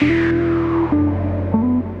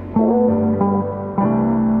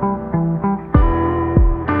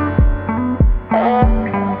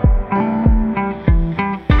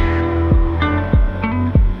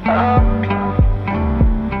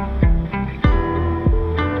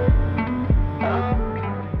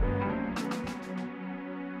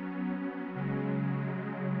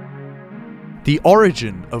The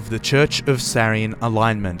origin of the Church of Sarian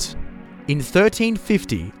Alignment. In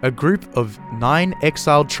 1350, a group of 9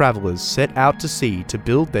 exiled travellers set out to sea to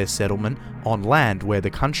build their settlement on land where the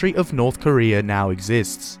country of North Korea now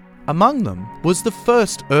exists. Among them was the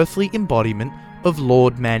first earthly embodiment of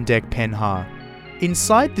Lord Mandek Penha.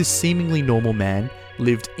 Inside this seemingly normal man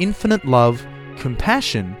lived infinite love,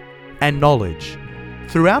 compassion, and knowledge.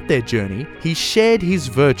 Throughout their journey, he shared his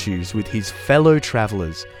virtues with his fellow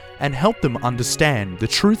travellers and helped them understand the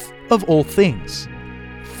truth of all things.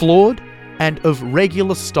 Flawed and of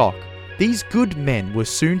regular stock, these good men were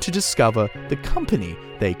soon to discover the company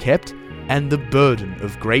they kept and the burden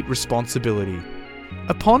of great responsibility.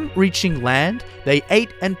 Upon reaching land, they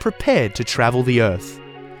ate and prepared to travel the earth.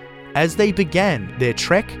 As they began their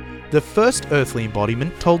trek, the first earthly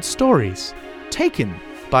embodiment told stories. Taken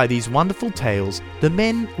by these wonderful tales, the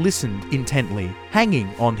men listened intently,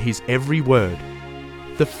 hanging on his every word.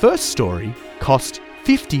 The first story cost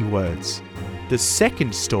 50 words. The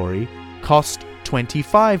second story cost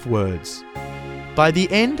 25 words. By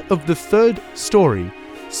the end of the third story,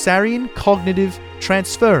 Sarian cognitive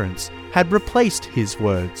transference had replaced his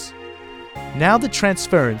words. Now the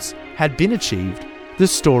transference had been achieved, the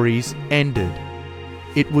stories ended.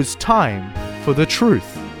 It was time for the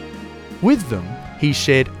truth. With them, he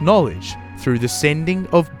shared knowledge through the sending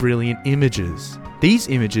of brilliant images. These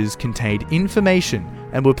images contained information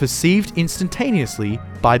and were perceived instantaneously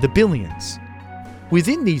by the billions.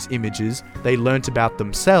 Within these images, they learnt about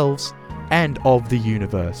themselves and of the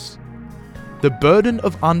universe. The burden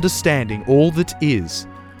of understanding all that is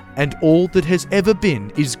and all that has ever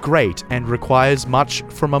been is great and requires much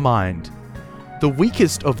from a mind. The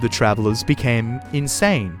weakest of the travellers became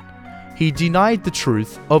insane. He denied the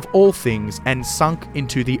truth of all things and sunk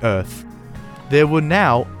into the earth. There were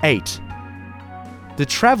now 8. The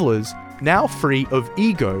travellers, now free of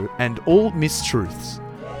ego and all mistruths,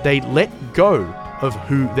 they let go of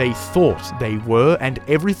who they thought they were and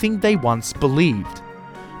everything they once believed.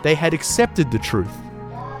 They had accepted the truth.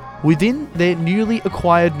 Within their newly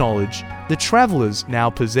acquired knowledge, the travellers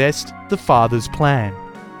now possessed the Father's plan.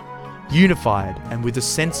 Unified and with a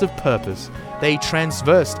sense of purpose, they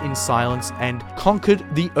transversed in silence and conquered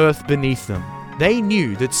the earth beneath them. They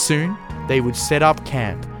knew that soon they would set up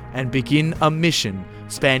camp and begin a mission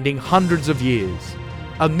spanning hundreds of years.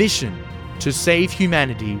 A mission to save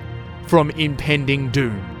humanity from impending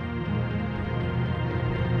doom.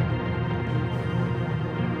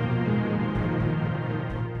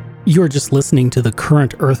 You're just listening to the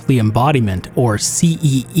current earthly embodiment, or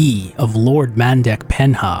CEE, of Lord Mandek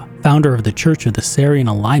Penha, founder of the Church of the Sarian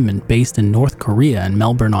Alignment based in North Korea and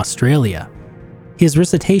Melbourne, Australia. His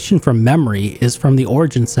recitation from memory is from the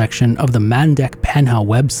origin section of the Mandek Penha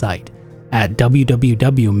website at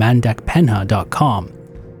www.mandekpenha.com.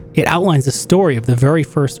 It outlines the story of the very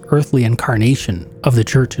first earthly incarnation of the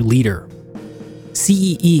church leader.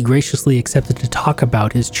 CEE graciously accepted to talk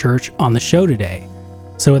about his church on the show today.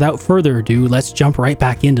 So without further ado, let's jump right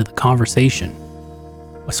back into the conversation.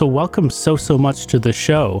 So welcome so much to the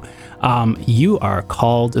show. You are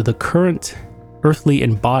called the current earthly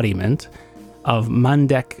embodiment of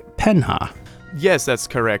Mandek Penha. Yes, that's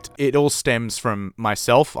correct. It all stems from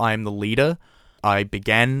myself. I am the leader. I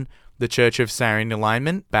began the Church of Sarian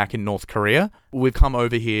Alignment back in North Korea. We've come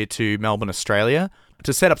over here to Melbourne, Australia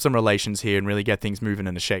to set up some relations here and really get things moving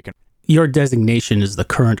and shaking. Your designation is the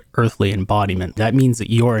current earthly embodiment. That means that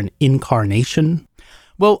you're an incarnation?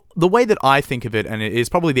 Well, the way that I think of it, and it is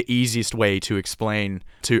probably the easiest way to explain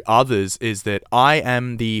to others, is that I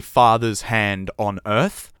am the Father's hand on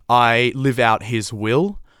earth. I live out his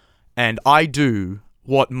will, and I do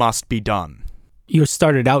what must be done. You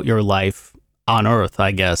started out your life on earth,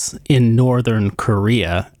 I guess, in Northern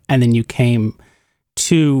Korea, and then you came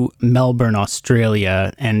to Melbourne,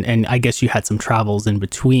 Australia, and I guess you had some travels in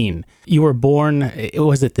between. You were born,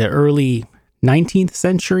 was it the early 19th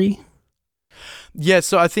century? Yeah,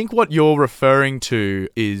 so I think what you're referring to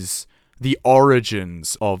is the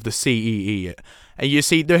origins of the CEE. And you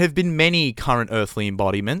see, there have been many current earthly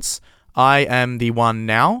embodiments. I am the one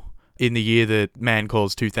now, in the year that man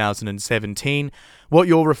calls 2017. What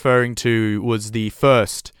you're referring to was the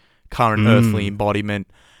first current earthly embodiment.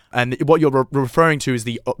 And what you're referring to is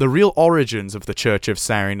the real origins of the Church of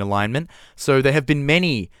Sarian Alignment. So there have been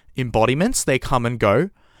many embodiments. They come and go.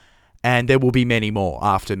 And there will be many more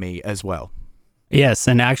after me as well. Yes,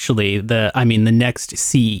 and actually, the next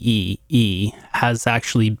CEE has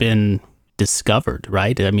actually been discovered,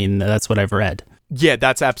 right? I mean, that's what I've read. Yeah,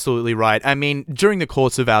 that's absolutely right. I mean, during the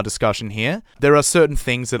course of our discussion here, there are certain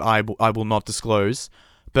things that I will not disclose.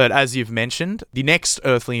 But as you've mentioned, the next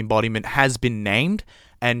earthly embodiment has been named,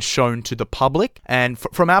 and shown to the public. And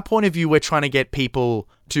from our point of view, we're trying to get people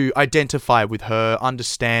to identify with her,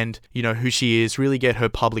 understand, who she is, really get her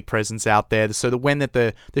public presence out there so that when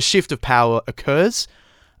the shift of power occurs,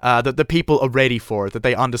 that the people are ready for it, that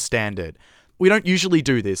they understand it. We don't usually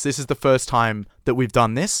do this. This is the first time that we've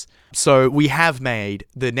done this. So we have made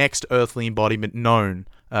the next earthly embodiment known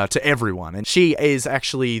to everyone. And she is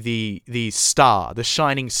actually the star, the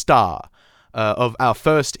shining star of our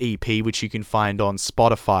first EP, which you can find on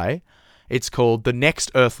Spotify. It's called The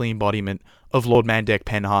Next Earthly Embodiment of Lord Mandek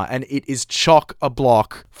Penha, and it is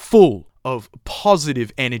chock-a-block full of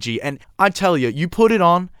positive energy. And I tell you, you put it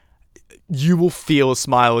on, you will feel a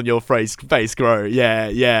smile on your face grow. Yeah.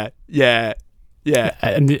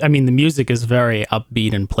 And I mean, the music is very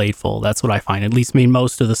upbeat and playful. That's what I find. At least,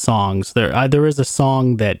 most of the songs. There is a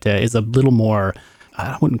song that is a little more,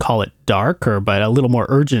 I wouldn't call it darker, but a little more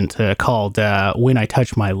urgent, called "When I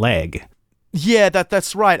Touch My Leg." Yeah,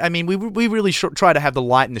 that's right. I mean, we really try to have the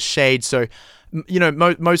light and the shade. So,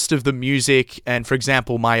 most of the music and, for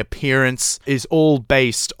example, my appearance is all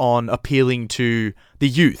based on appealing to the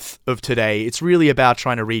youth of today. It's really about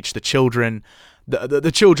trying to reach the children.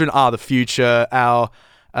 The children are the future. Our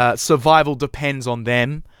survival depends on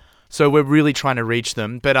them. So we're really trying to reach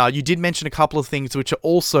them. But you did mention a couple of things which are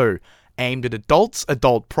also aimed at adults,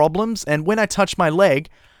 adult problems. And When I Touch My Leg,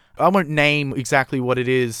 I won't name exactly what it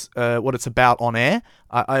is, what it's about on air.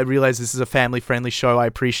 I realize this is a family-friendly show. I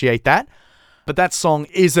appreciate that. But that song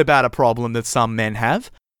is about a problem that some men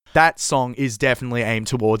have. That song is definitely aimed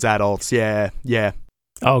towards adults. Yeah.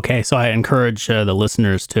 Okay, so I encourage the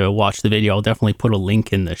listeners to watch the video. I'll definitely put a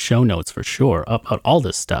link in the show notes for sure about all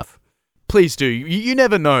this stuff. Please do. You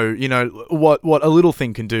never know, what a little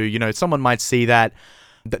thing can do. Someone might see that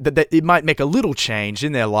it might make a little change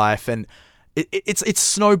in their life, and it's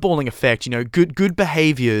snowballing effect. Good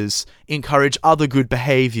behaviors encourage other good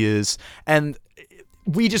behaviors, and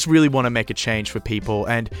we just really want to make a change for people.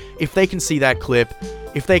 And if they can see that clip,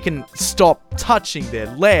 if they can stop touching their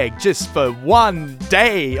leg just for one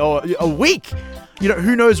day or a week,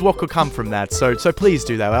 who knows what could come from that. So please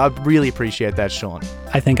do that. I'd really appreciate that, Sean.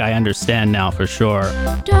 I think I understand now for sure.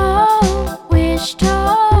 Don't wish for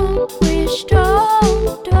the hish.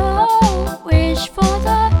 Don't wish for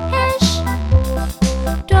the hish.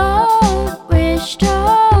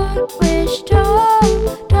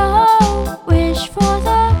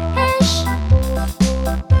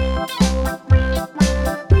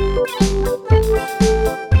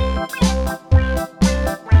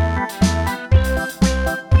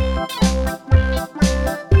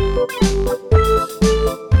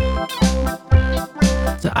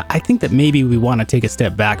 I think that maybe we want to take a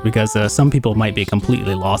step back because some people might be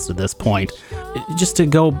completely lost at this point. Just to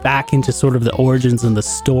go back into sort of the origins and the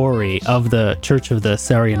story of the Church of the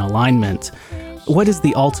Sarian Alignment, what is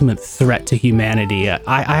the ultimate threat to humanity?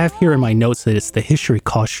 I have here in my notes that it's the Hishri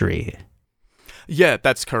Koshri. Yeah,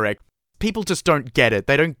 that's correct. People just don't get it.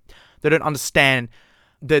 They don't understand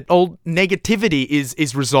that all negativity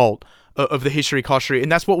is result of the Hishri Koshri,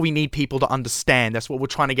 and that's what we need people to understand. That's what we're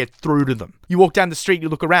trying to get through to them. You walk down the street, you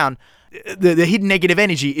look around, the hidden negative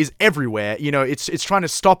energy is everywhere. It's trying to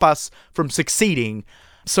stop us from succeeding.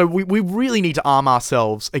 So we really need to arm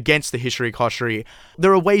ourselves against the Hishri Koshri.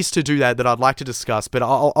 There are ways to do that I'd like to discuss, but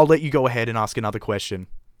I'll let you go ahead and ask another question.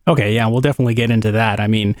 Okay, yeah, we'll definitely get into that. I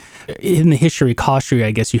mean, in the Hishri Koshri,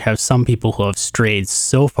 I guess you have some people who have strayed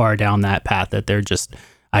so far down that path that they're just,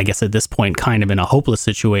 I guess at this point, kind of in a hopeless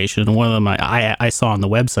situation. And one of them I saw on the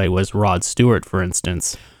website was Rod Stewart, for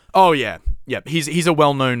instance. Oh, yeah. Yep. He's a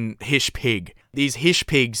well-known hish pig. These hish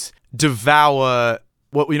pigs devour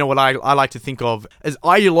what I like to think of as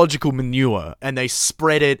ideological manure, and they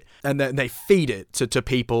spread it and then they feed it to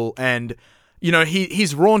people. And,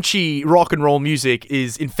 his raunchy rock and roll music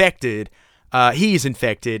is infected. He is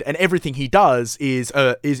infected, and everything he does is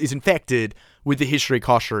infected with the Hishri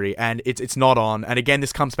Koshri, and it's not on. And again,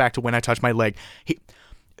 this comes back to When I Touch My Leg.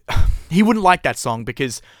 He wouldn't like that song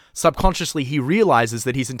because subconsciously he realizes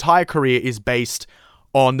that his entire career is based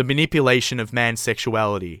on the manipulation of man's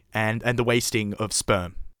sexuality and the wasting of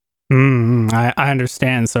sperm. I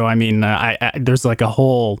understand. So, I mean, there's like a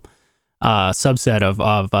whole subset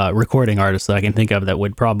of recording artists that I can think of that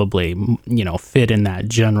would probably, fit in that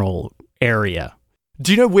general area.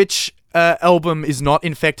 Do you know which album is not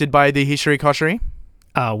infected by the Hishri Koshri?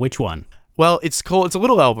 Which one? Well, it's a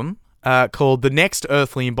little album called The Next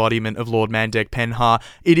Earthly Embodiment of Lord Mandek Penha.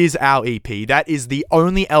 It is our EP. That is the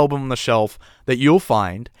only album on the shelf that you'll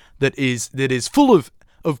find that is full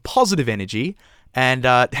of positive energy and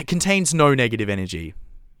contains no negative energy.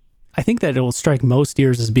 I think that it will strike most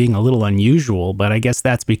ears as being a little unusual, but I guess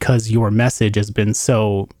that's because your message has been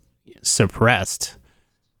so suppressed.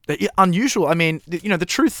 Unusual. I mean, the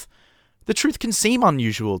truth can seem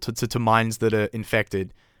unusual to minds that are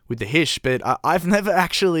infected with the hish, but I've never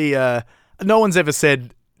actually. No one's ever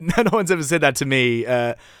said that to me.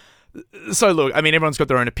 So look, I mean, everyone's got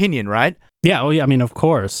their own opinion, right? Yeah. Oh, yeah. I mean, of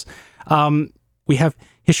course. We have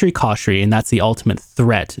history cauchery, and that's the ultimate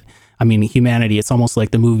threat. I mean, humanity, it's almost like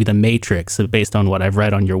the movie The Matrix, based on what I've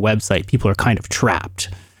read on your website. People are kind of trapped,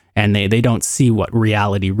 and they don't see what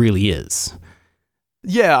reality really is.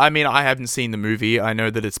 Yeah, I mean, I haven't seen the movie. I know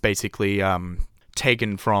that it's basically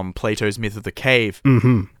taken from Plato's Myth of the Cave,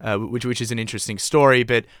 which is an interesting story.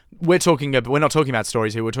 But we're not talking about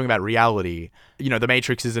stories here. We're talking about reality. The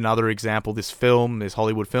Matrix is another example. This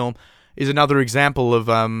Hollywood film, is another example of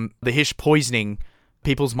the hish poisoning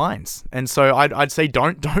people's minds. And so I'd say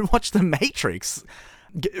don't watch The Matrix.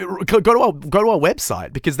 Go to our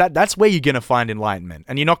website, because that's where you're going to find enlightenment.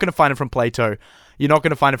 And you're not going to find it from Plato. You're not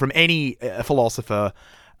going to find it from any philosopher,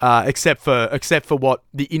 except for what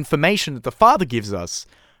the information that the Father gives us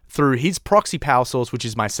through his proxy power source, which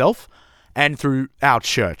is myself, and through our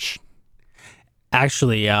church.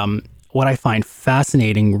 Actually, what I find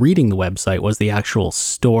fascinating reading the website was the actual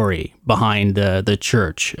story behind the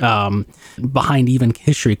church, behind even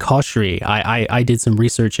history cauchery. I did some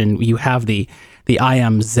research, and you have the I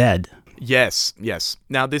am Zed. Yes.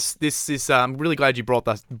 Now this is I'm really glad you brought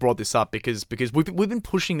this up, because we've been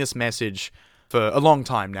pushing this message for a long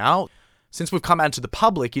time now. Since we've come out to the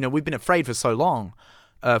public, we've been afraid for so long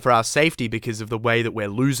for our safety because of the way that we're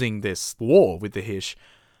losing this war with the hish.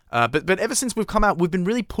 But ever since we've come out, we've been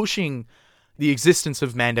really pushing the existence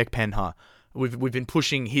of Mandek Penha. We've been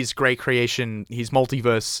pushing his great creation, his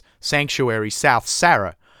multiverse sanctuary, South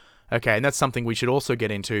Sarah. Okay, and that's something we should also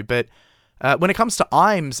get into. But when it comes to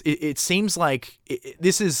IMS, it seems like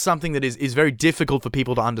this is something that is very difficult for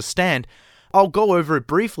people to understand. I'll go over it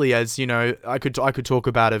briefly, as I could talk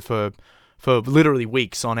about it for literally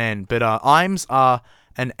weeks on end. But IMS are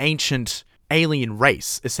an ancient alien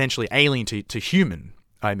race, essentially alien to human.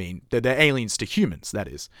 I mean, they're aliens to humans, that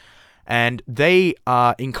is. And they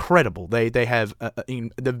are incredible. They have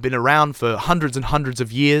they've been around for hundreds and hundreds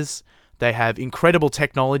of years. They have incredible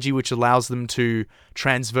technology which allows them to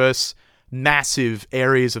transverse massive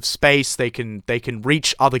areas of space. They can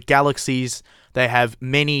reach other galaxies. They have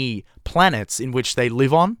many planets in which they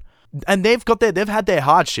live on. And they've had their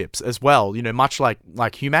hardships as well, much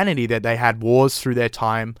like humanity, that they had wars through their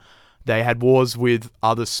time. They had wars with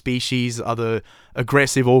other species, other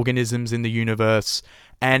aggressive organisms in the universe.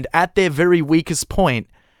 And at their very weakest point,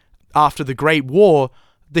 after the Great War,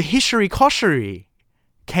 the Hishari Koshari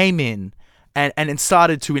came in and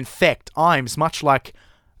started to infect IMS, much like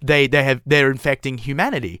they're infecting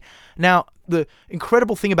humanity. Now, the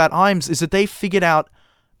incredible thing about IMS is that they figured out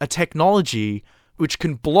a technology which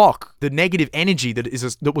can block the negative energy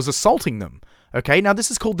that was assaulting them. Okay, now this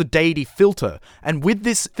is called the deity filter, and with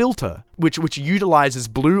this filter, which utilizes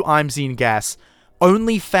blue Imesian gas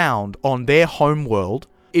only found on their home world,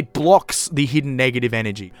 it blocks the hidden negative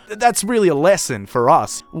energy. That's really a lesson for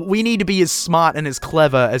us. We need to be as smart and as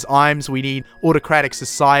clever as IMES. We need autocratic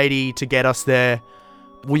society to get us there.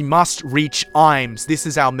 We must reach IMES. This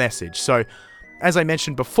is our message. So, as I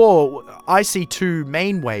mentioned before, I see two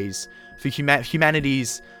main ways for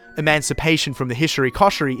humanity's emancipation from the Hishari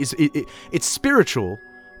Koshari. It's spiritual.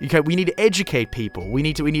 Okay, we need to educate people. We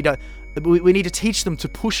need to teach them to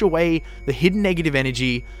push away the hidden negative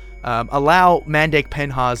energy, allow Mandek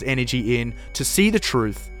Penha's energy in to see the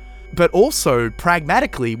truth. But also,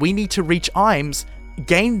 pragmatically, we need to reach IMES,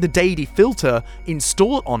 gain the deity filter,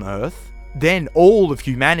 install it on Earth. Then all of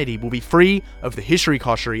humanity will be free of the Hishari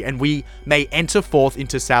Koshari, and we may enter forth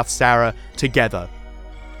into South Sarah together.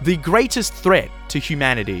 The greatest threat to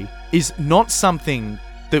humanity is not something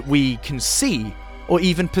that we can see or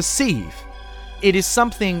even perceive. It is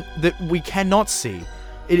something that we cannot see.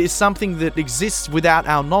 It is something that exists without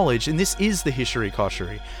our knowledge, and this is the Hishari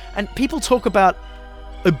Koshari. And people talk about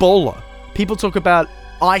Ebola. People talk about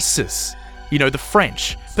ISIS, the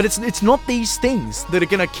French. But it's not these things that are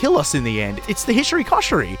going to kill us in the end. It's the Hishari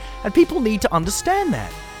Koshari, and people need to understand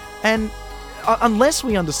that. And unless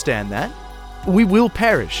we understand that, we will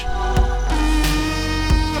perish.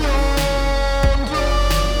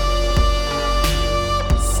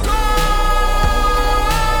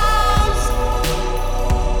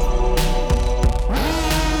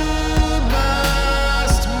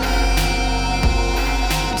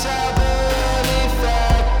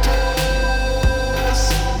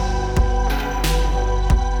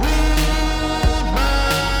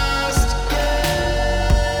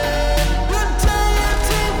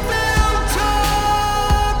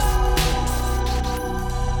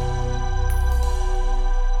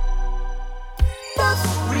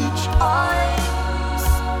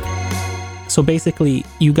 So basically,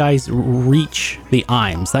 you guys reach the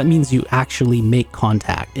Imes. That means you actually make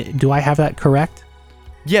contact. Do I have that correct?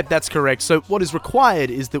 Yeah, that's correct. So what is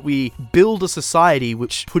required is that we build a society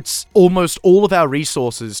which puts almost all of our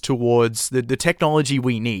resources towards the technology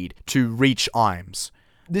we need to reach Imes.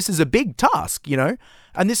 This is a big task,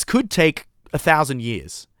 and this could take 1,000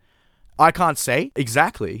 years. I can't say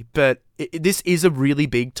exactly, but this is a really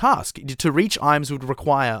big task. To reach Imes would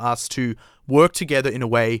require us to work together in a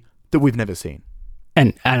way that we've never seen.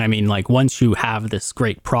 And I mean, like, once you have this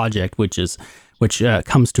great project, which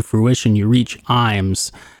comes to fruition, you reach Imes,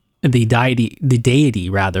 the deity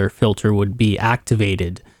filter would be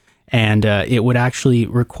activated, and it would actually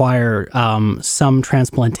require some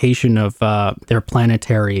transplantation of their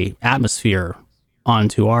planetary atmosphere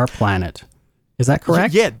onto our planet. Is that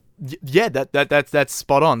correct? Yeah, that's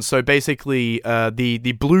spot on. So basically,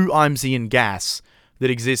 the blue Imesian gas that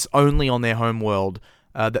exists only on their home world,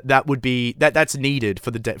 that's needed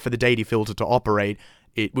for the deity filter to operate.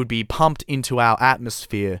 It would be pumped into our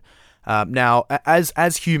atmosphere. Now,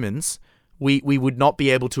 as humans, we would not be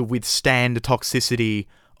able to withstand the toxicity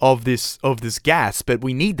of this gas, but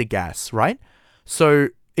we need the gas, right? So,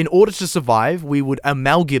 in order to survive, we would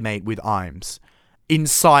amalgamate with Imes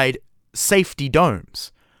inside safety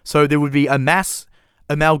domes. So there would be a mass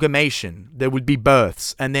amalgamation. There would be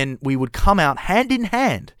births, and then we would come out hand in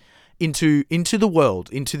hand into the world,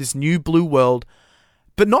 into this new blue world,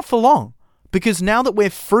 but not for long. Because now that we're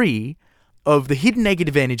free of the hidden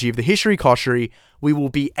negative energy of the Hishiri Koshiri, we will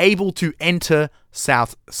be able to enter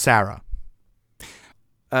South Sarah.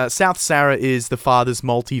 South Sarah is the Father's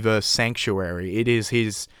multiverse sanctuary. It is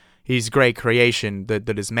his great creation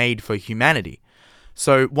that is made for humanity.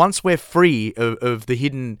 So once we're free of the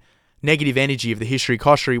hidden negative energy of the Hishiri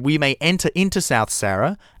Koshiri, we may enter into South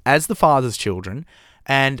Sarah as the Father's children,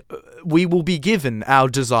 and we will be given our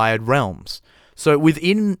desired realms. So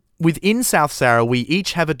within South Sarah, we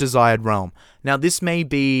each have a desired realm. Now, this may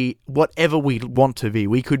be whatever we want to be.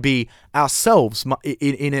 We could be ourselves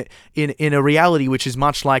in a reality which is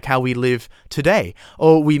much like how we live today,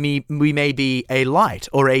 or we may be a light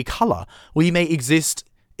or a color. We may exist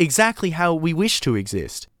exactly how we wish to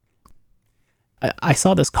exist. I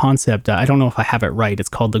saw this concept. I don't know if I have it right. It's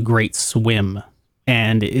called the Great Swim,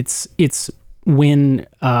 and it's when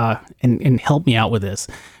and help me out with this.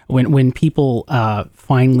 When people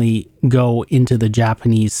finally go into the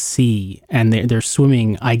Japanese Sea and they're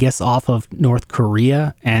swimming, I guess, off of North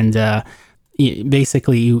Korea, and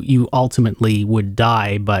basically you ultimately would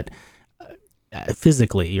die, but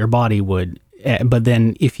physically your body would. But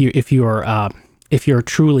then if you're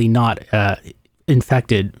truly not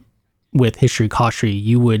infected with Hishiri Koshiri,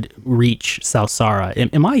 you would reach South Sarah.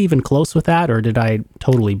 Am I even close with that, or did I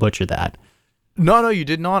totally butcher that? No, you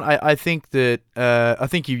did not. I think that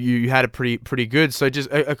you had it pretty good. So just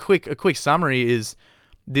a quick summary is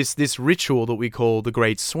this ritual that we call the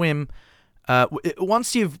Great Swim.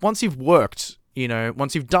 Once you've worked,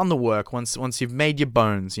 once you've done the work, once you've made your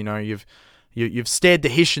bones, you've stared the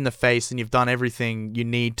Hish in the face and you've done everything you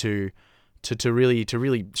need to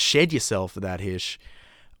really shed yourself of that Hish.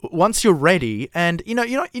 Once you're ready, and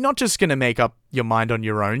you're not just gonna make up your mind on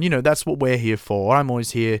your own. That's what we're here for. I'm always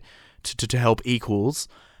here to help equals,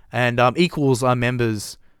 and equals are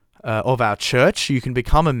members of our church. You can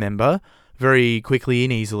become a member very quickly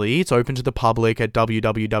and easily. It's open to the public at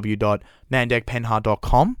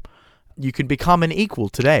www.mandekpenha.com. You can become an equal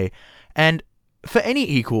today, and for any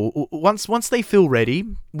equal, once they feel ready,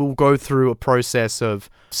 we'll go through a process of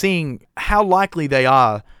seeing how likely they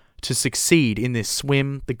are to succeed in this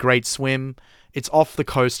swim, the Great Swim. It's off the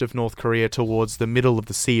coast of North Korea towards the middle of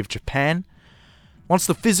the Sea of Japan. Once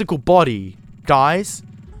the physical body dies,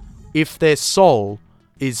 if their soul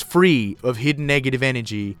is free of hidden negative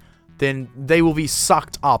energy, then they will be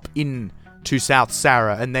sucked up into South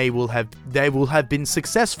Sarah, and they will have been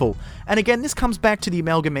successful. And again, this comes back to the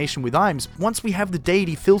amalgamation with Imes. Once we have the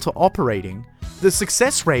deity filter operating, the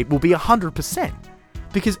success rate will be 100%,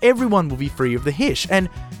 because everyone will be free of the Hish. And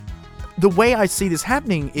the way I see this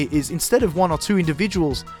happening is instead of one or two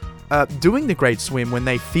individuals doing the Great Swim when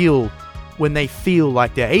they feel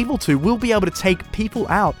like they're able to, we'll be able to take people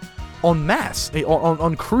out en masse,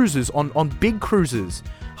 on cruises, on big cruises,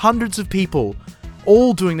 hundreds of people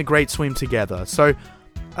all doing the Great Swim together. So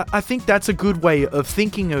I think that's a good way of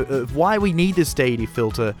thinking of why we need this deity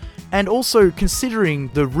filter, and also considering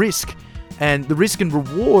the risk and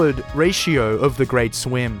reward ratio of the Great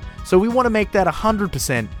Swim. So we want to make that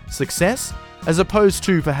 100% success, as opposed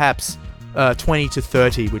to perhaps 20 to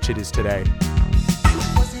 30, which it is today.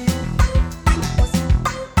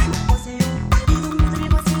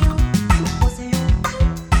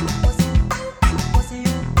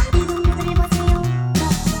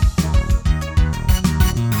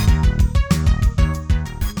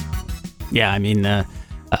 Yeah, I mean,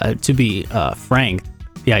 to be frank,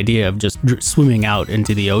 the idea of just swimming out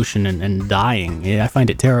into the ocean and dying, I find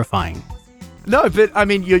it terrifying. No, but I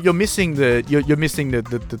mean, you're missing you're missing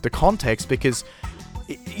the context, because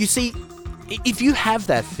you see, if you have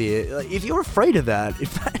that fear, like, if you're afraid of that,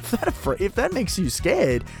 if that makes you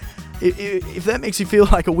scared, if that makes you feel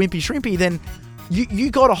like a wimpy shrimpy, then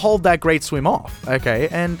you got to hold that great swim off, okay?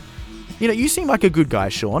 And you seem like a good guy,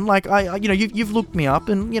 Sean. Like you've looked me up,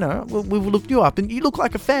 and we've looked you up, and you look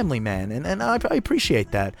like a family man, and I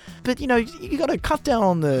appreciate that. But you got to cut down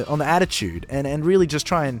on the attitude, and really just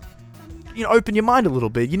try and open your mind a little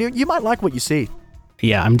bit. You might like what you see.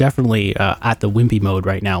 Yeah, I'm definitely at the wimpy mode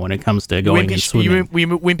right now when it comes to going and swimming. You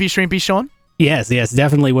wimpy shrimpy, Sean? Yes,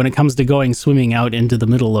 definitely. When it comes to going swimming out into the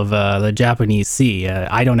middle of the Japanese Sea,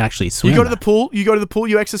 I don't actually swim. You go to the pool.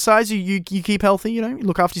 You exercise. You keep healthy. You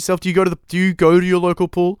look after yourself. Do you go to your local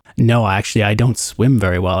pool? No, actually, I don't swim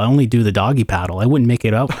very well. I only do the doggy paddle. I wouldn't make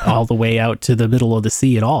it up all the way out to the middle of the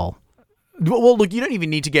sea at all. Well, look, you don't even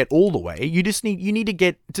need to get all the way. You need to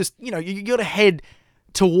get you got to head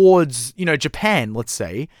towards Japan, let's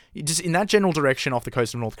say, just in that general direction off the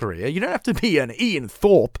coast of North Korea. You don't have to be an Ian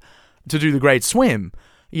Thorpe to do the great swim.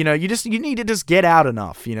 You need to just get out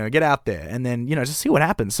enough, get out there, and then just see what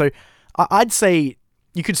happens. So I'd say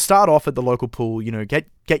you could start off at the local pool, get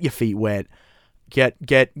your feet wet, get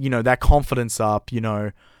that confidence up,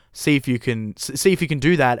 see if you can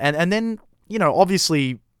do that, and then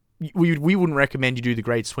obviously we wouldn't recommend you do the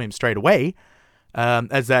great swim straight away,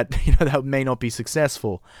 as that that may not be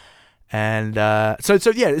successful. And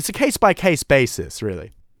so yeah, it's a case by case basis,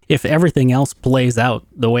 really. If everything else plays out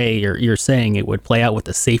the way you're saying it would play out with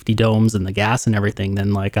the safety domes and the gas and everything,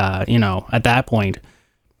 then at that point,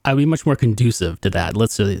 I'd be much more conducive to that.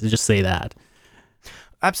 Let's just say that.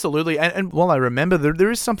 Absolutely. And while I remember,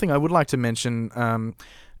 there is something I would like to mention.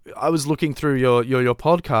 I was looking through your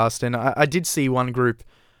podcast, and I did see one group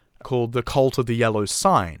called the Cult of the Yellow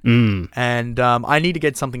Sign. And I need to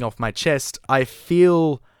get something off my chest. I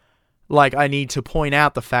feel like I need to point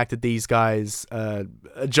out the fact that these guys are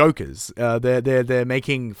jokers. They're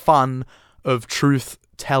making fun of truth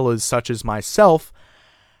tellers such as myself.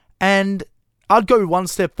 And I'd go one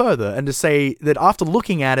step further and to say that after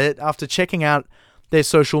looking at it, after checking out their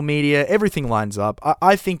social media, everything lines up.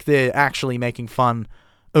 I think they're actually making fun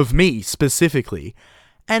of me specifically.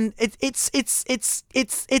 And it's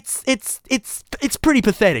pretty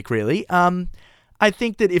pathetic, really. I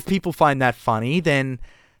think that if people find that funny, then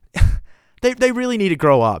they really need to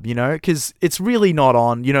grow up, because it's really not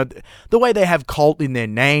on. The way they have cult in their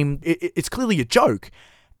name, it's clearly a joke,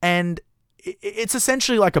 and it's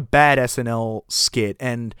essentially like a bad SNL skit.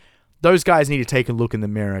 And those guys need to take a look in the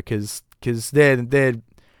mirror, because they're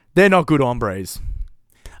not good hombres.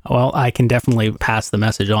 Well, I can definitely pass the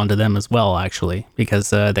message on to them as well, actually, because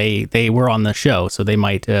they were on the show, so they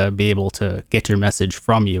might be able to get your message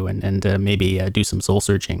from you and maybe do some soul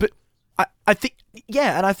searching. But I think,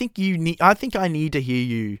 yeah, and I think I need to hear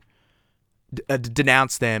you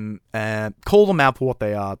denounce them, call them out for what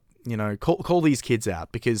they are. Call these kids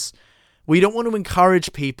out, because we don't want to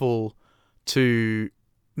encourage people to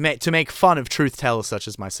make fun of truth tellers such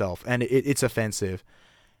as myself, and it's offensive.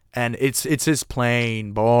 And it's just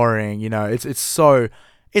plain boring,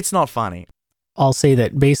 it's not funny. I'll say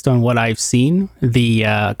that based on what I've seen,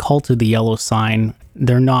 the Cult of the Yellow Sign,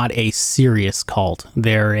 they're not a serious cult.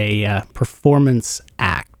 They're a performance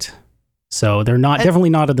act. So they're definitely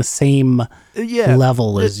not at the same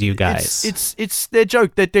level as you guys. It's their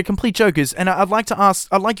joke. They're complete jokers. And I'd like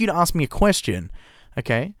you to ask me a question,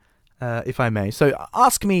 okay, if I may. So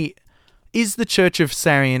ask me, is the Church of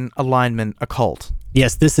Sarian Alignment a cult?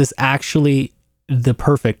 Yes, this is actually the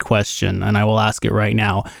perfect question, and I will ask it right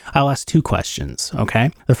now. I'll ask two questions,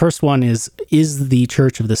 okay? The first one is the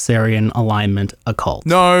Church of the Sarian Alignment a cult?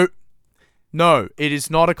 No, it is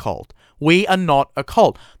not a cult. We are not a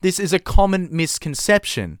cult. This is a common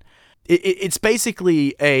misconception. It's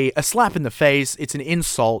basically a slap in the face. It's an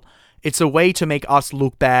insult. It's a way to make us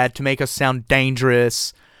look bad, to make us sound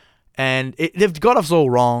dangerous, and they've got us all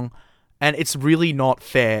wrong. And it's really not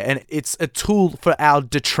fair. And it's a tool for our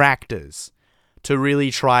detractors to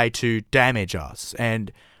really try to damage us.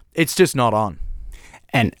 And it's just not on.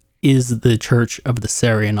 And is the Church of the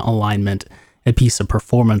Sarian Alignment a piece of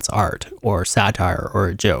performance art or satire or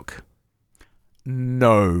a joke?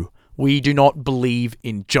 No. We do not believe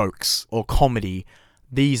in jokes or comedy.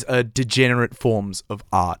 These are degenerate forms of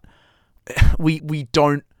art. We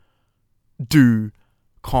don't do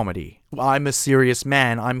comedy. I'm a serious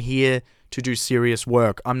man. I'm here to do serious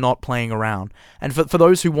work. I'm not playing around. And for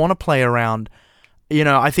those who want to play around,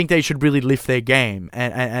 I think they should really lift their game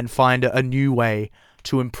and find a new way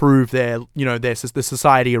to improve the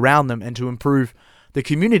society around them and to improve the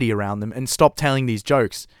community around them and stop telling these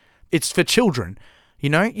jokes. It's for children.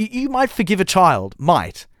 You might forgive a child.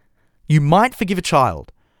 You might forgive a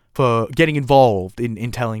child for getting involved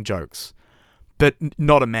in telling jokes, but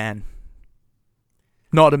not a man.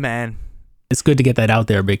 Not a man. It's good to get that out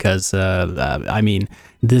there because,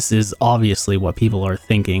 this is obviously what people are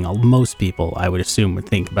thinking. Most people, I would assume, would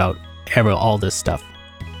think about all this stuff.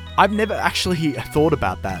 I've never actually thought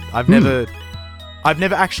about that. I've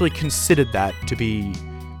never actually considered that to be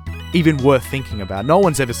even worth thinking about. No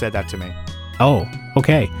one's ever said that to me. Oh,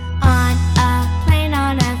 okay. On a plane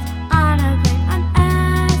on Earth, on a plane on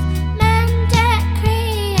Earth, Mandek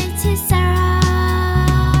creates his Sarah.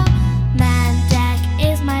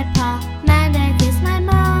 Mandek is my pa, Mandek is my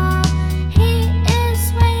ma. He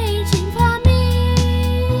is waiting for me.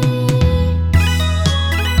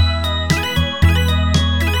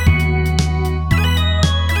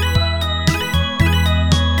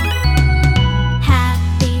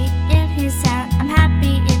 Happy in his Sarah, I'm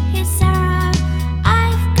happy in his Sarah.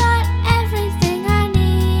 I've got everything I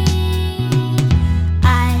need.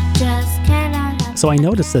 I just cannot help. So I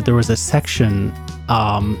noticed that there was a section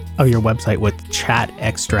of your website with chat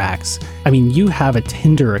extracts. I mean, you have a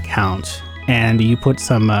Tinder account and you put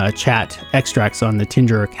some chat extracts on the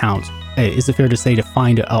Tinder account. Is it fair to say to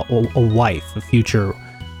find a future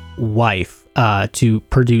wife, to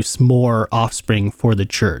produce more offspring for the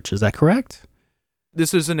church? Is that correct?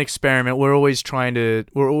 This is an experiment. We're always trying to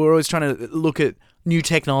look at new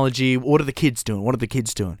technology. What are the kids doing? What are the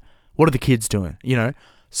kids doing? What are the kids doing?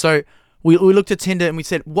 So we looked at Tinder and we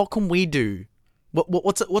said, what can we do?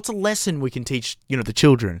 What's a lesson we can teach the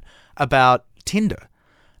children about Tinder?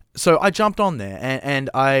 So I jumped on there and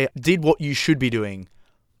I did what you should be doing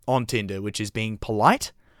on Tinder, which is being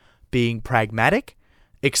polite, being pragmatic,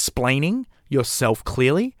 explaining yourself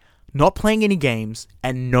clearly, not playing any games,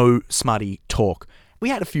 and no smutty talk. We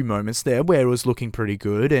had a few moments there where it was looking pretty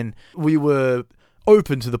good and we were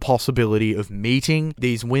open to the possibility of meeting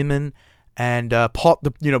these women and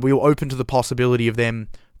we were open to the possibility of them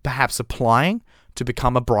perhaps applying to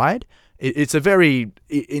become a bride. It's a very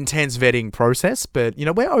intense vetting process, but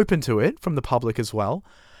we're open to it from the public as well.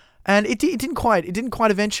 And it didn't quite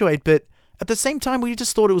eventuate, but at the same time, we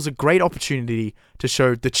just thought it was a great opportunity to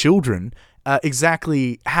show the children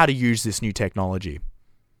exactly how to use this new technology.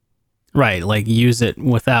 Right, like use it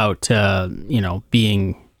without,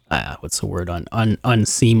 being, what's the word,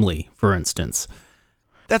 unseemly, for instance.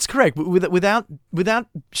 That's correct. Without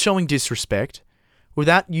showing disrespect,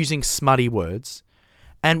 without using smutty words,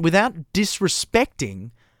 and without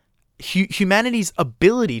disrespecting humanity's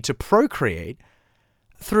ability to procreate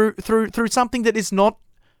through something that is not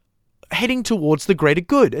heading towards the greater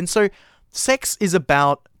good. And so sex is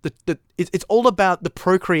about it's all about the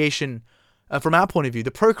procreation, from our point of view,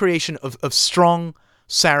 the procreation of strong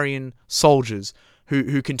Sarian soldiers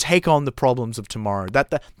who can take on the problems of tomorrow.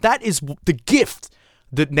 That is the gift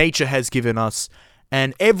that nature has given us.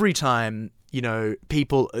 And every time,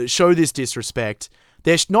 people show this disrespect,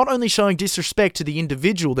 they're not only showing disrespect to the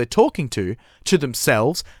individual they're talking to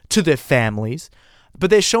themselves, to their families, but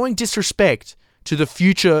they're showing disrespect to the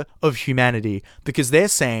future of humanity because they're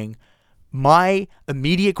saying, my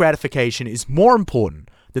immediate gratification is more important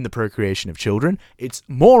than the procreation of children. It's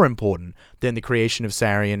more important than the creation of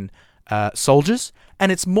Sarian soldiers,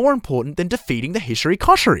 and it's more important than defeating the Hishari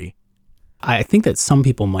Koshari. I think that some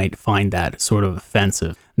people might find that sort of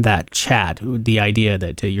offensive, that chat, the idea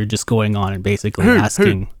that you're just going on and basically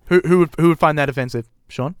asking... Who would find that offensive,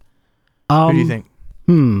 Sean? Who do you think?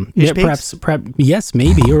 Yeah, perhaps, yes,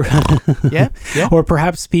 maybe, or yeah, or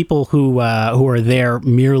perhaps people who are there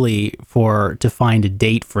merely to find a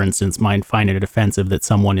date, for instance, might find it offensive that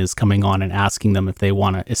someone is coming on and asking them if they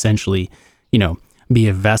want to essentially, be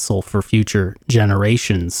a vessel for future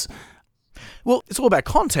generations. Well, it's all about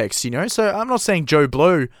context, So I'm not saying Joe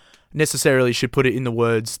Blow necessarily should put it in the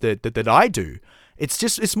words that I do.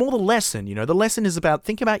 It's more the lesson, The lesson is about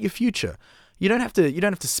think about your future. You don't have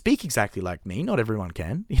to speak exactly like me. Not everyone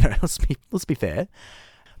can. Let's be fair.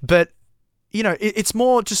 But it's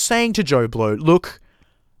more just saying to Joe Blow, look,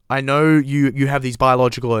 I know you have these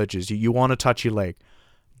biological urges. You want to touch your leg.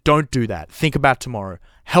 Don't do that. Think about tomorrow.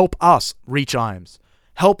 Help us reach Iams.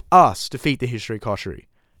 Help us defeat the Hishari Koshari.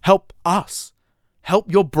 Help us.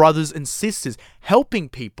 Help your brothers and sisters. Helping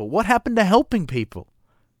people. What happened to helping people?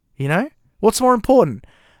 What's more important?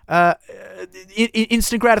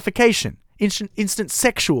 Instant gratification. Instant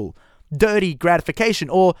sexual, dirty gratification,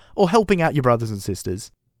 or helping out your brothers and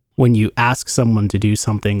sisters. when you ask someone to do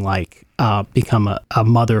something like become a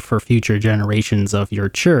mother for future generations of your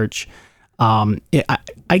church,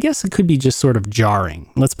 I guess it could be just sort of jarring.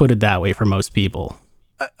 Let's put it that way for most people.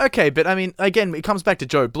 Okay, but I mean, again, it comes back to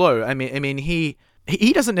Joe Blow. I mean, he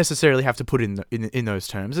doesn't necessarily have to put in those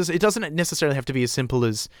terms. It doesn't necessarily have to be as simple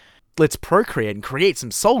as let's procreate and create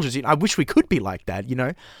some soldiers. I wish we could be like that,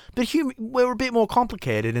 But we're a bit more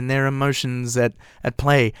complicated, and there are emotions at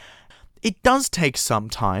play. It does take some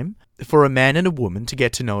time for a man and a woman to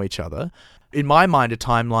get to know each other. In my mind, a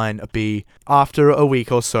timeline would be after a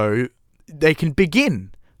week or so, they can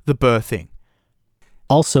begin the birthing.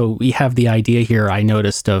 Also, we have the idea here, I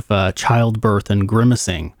noticed, of childbirth and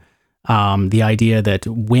grimacing. The idea that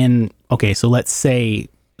so let's say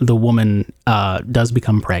the woman does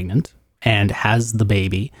become pregnant and has the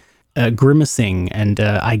baby, grimacing and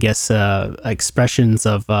I guess expressions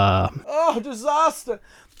of... disaster!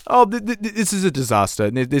 Oh, this is a disaster.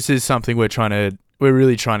 This is something we're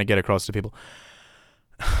really trying to get across to people.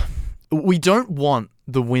 We don't want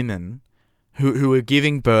the women who are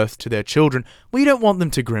giving birth to their children. We don't want them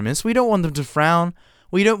to grimace. We don't want them to frown.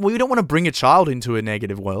 We don't want to bring a child into a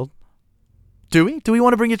negative world. Do we? Do we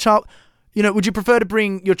want to bring a child? Would you prefer to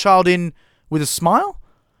bring your child in with a smile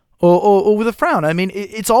or with a frown? I mean,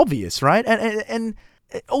 it's obvious, right? And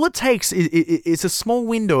all it takes is a small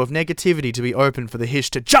window of negativity to be open for the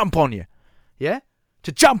hish to jump on you. Yeah?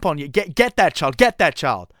 To jump on you. Get that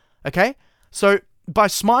child. Okay? So by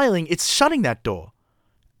smiling, it's shutting that door.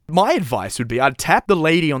 My advice would be I'd tap the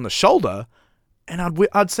lady on the shoulder and I'd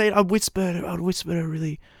whisper to her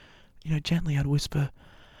really, gently. I'd whisper,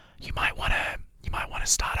 you might want to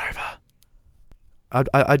start over.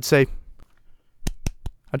 I'd say,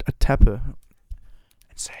 I'd tap her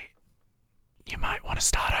and say, you might want to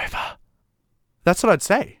start over. That's what I'd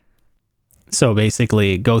say. So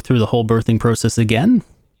basically, go through the whole birthing process again?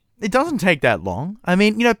 It doesn't take that long. I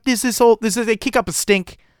mean, they kick up a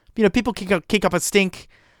stink. People kick up a stink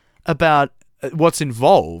about what's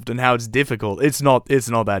involved and how it's difficult. It's not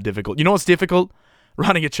that difficult. You know what's difficult?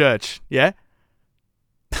 Running a church, yeah?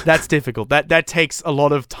 That's difficult. That takes a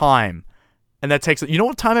lot of time. And that takes,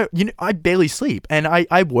 what time, I barely sleep and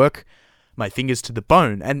I work my fingers to the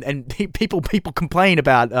bone and people complain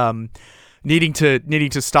about needing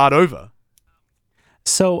to start over.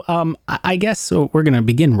 So I guess we're going to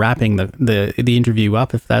begin wrapping the interview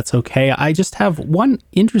up, if that's okay. I just have one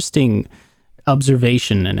interesting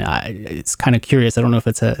observation, and it's kind of curious. I don't know if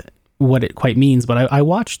it's what it quite means, but I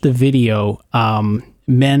watched the video.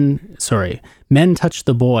 Men touch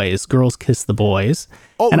the boys, girls kiss the boys.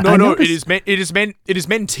 Oh, no! It is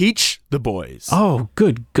men teach the boys. Oh,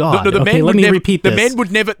 good God! No, okay, let me repeat this.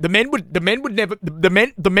 The men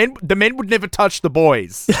would never touch the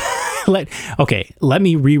boys. Let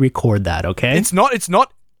me re-record that. Okay, it's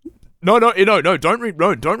not. No, don't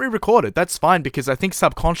re-record it. That's fine because I think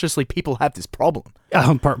subconsciously people have this problem.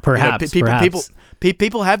 Perhaps.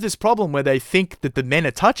 People have this problem where they think that the men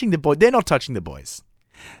are touching the boy. They're not touching the boys.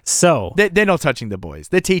 So they're not touching the boys.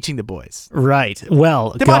 They're teaching the boys. Right.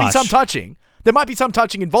 Well, there might be some touching. There might be some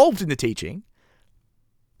touching involved in the teaching,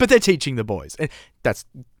 but they're teaching the boys. And that's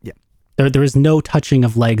There is no touching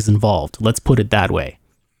of legs involved. Let's put it that way.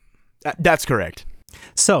 That's correct.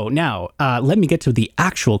 So now, let me get to the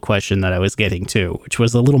actual question that I was getting to, which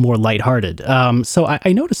was a little more lighthearted. So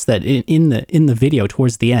I noticed that in the video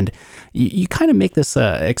towards the end, you kind of make this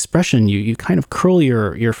expression. You kind of curl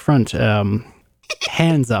your front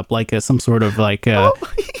hands up like some sort of like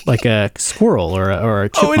a squirrel or a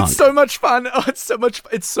chipmunk. Oh, it's so much fun! Oh, it's so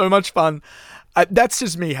much fun. That's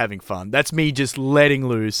just me having fun. That's me just letting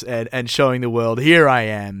loose and showing the world. Here I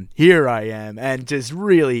am, and just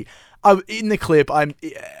really. In the clip, and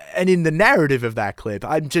in the narrative of that clip,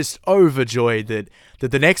 I'm just overjoyed that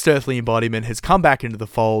the next earthly embodiment has come back into the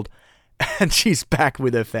fold, and she's back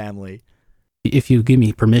with her family. If you give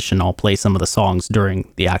me permission, I'll play some of the songs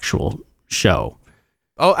during the actual show.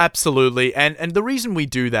 Oh, absolutely. And the reason we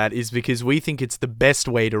do that is because we think it's the best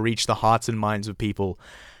way to reach the hearts and minds of people.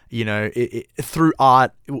 Through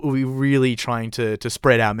art, we're really trying to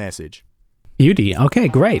spread our message. Beauty. Okay,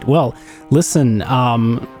 great. Well, listen,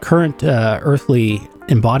 current earthly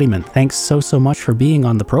embodiment, thanks so much for being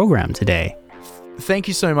on the program today. Thank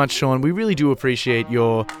you so much, Sean. We really do appreciate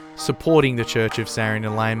your supporting the Church of Sarian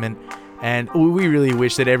Alignment, and we really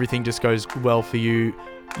wish that everything just goes well for you.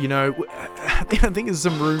 I think there's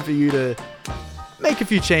some room for you to make a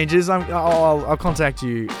few changes. I'll contact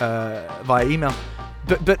you via email.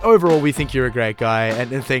 But overall, we think you're a great guy,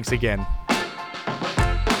 and thanks again.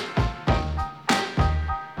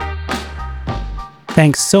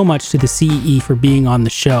 Thanks so much to the CEE for being on the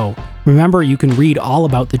show. Remember, you can read all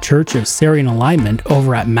about the Church of Syrian Alignment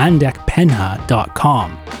over at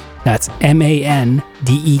mandekpenha.com. That's MANDEKPENHA.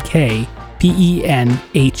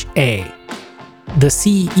 The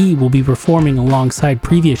CEE will be performing alongside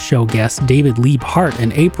previous show guest David Liebhart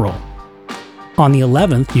in April. On the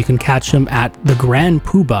 11th, you can catch him at the Grand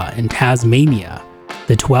Poobah in Tasmania.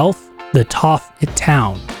 The 12th, the Toff at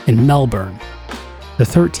Town in Melbourne. The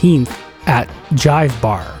 13th, at Jive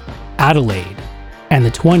Bar, Adelaide. And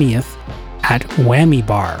the 20th, at Whammy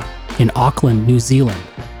Bar in Auckland, New Zealand.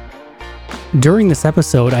 During this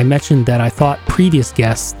episode, I mentioned that I thought previous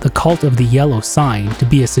guests, The Cult of the Yellow Sign, to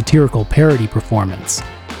be a satirical parody performance.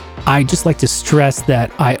 I'd just like to stress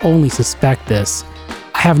that I only suspect this.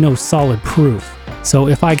 I have no solid proof, so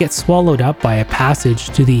if I get swallowed up by a passage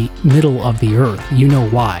to the middle of the earth, you know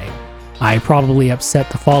why. I probably upset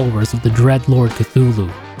the followers of the Dread Lord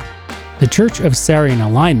Cthulhu. The Church of Syrian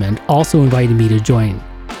Alignment also invited me to join.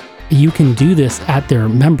 You can do this at their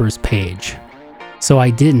members page. So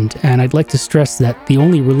I didn't, and I'd like to stress that the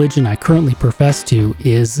only religion I currently profess to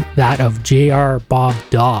is that of J.R. Bob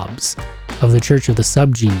Dobbs of the Church of the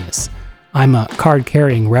Subgenius. I'm a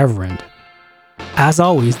card-carrying reverend. As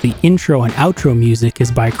always, the intro and outro music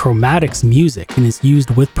is by Chromatics Music and is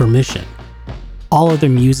used with permission. All other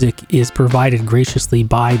music is provided graciously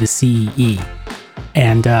by the CEE,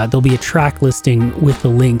 and there'll be a track listing with the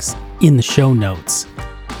links in the show notes.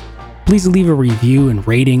 Please leave a review and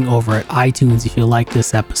rating over at iTunes if you like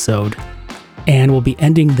this episode. And we'll be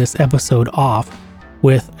ending this episode off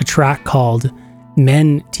with a track called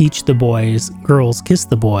Men Teach the Boys, Girls Kiss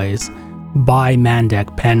the Boys by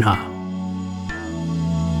Mandek Penha.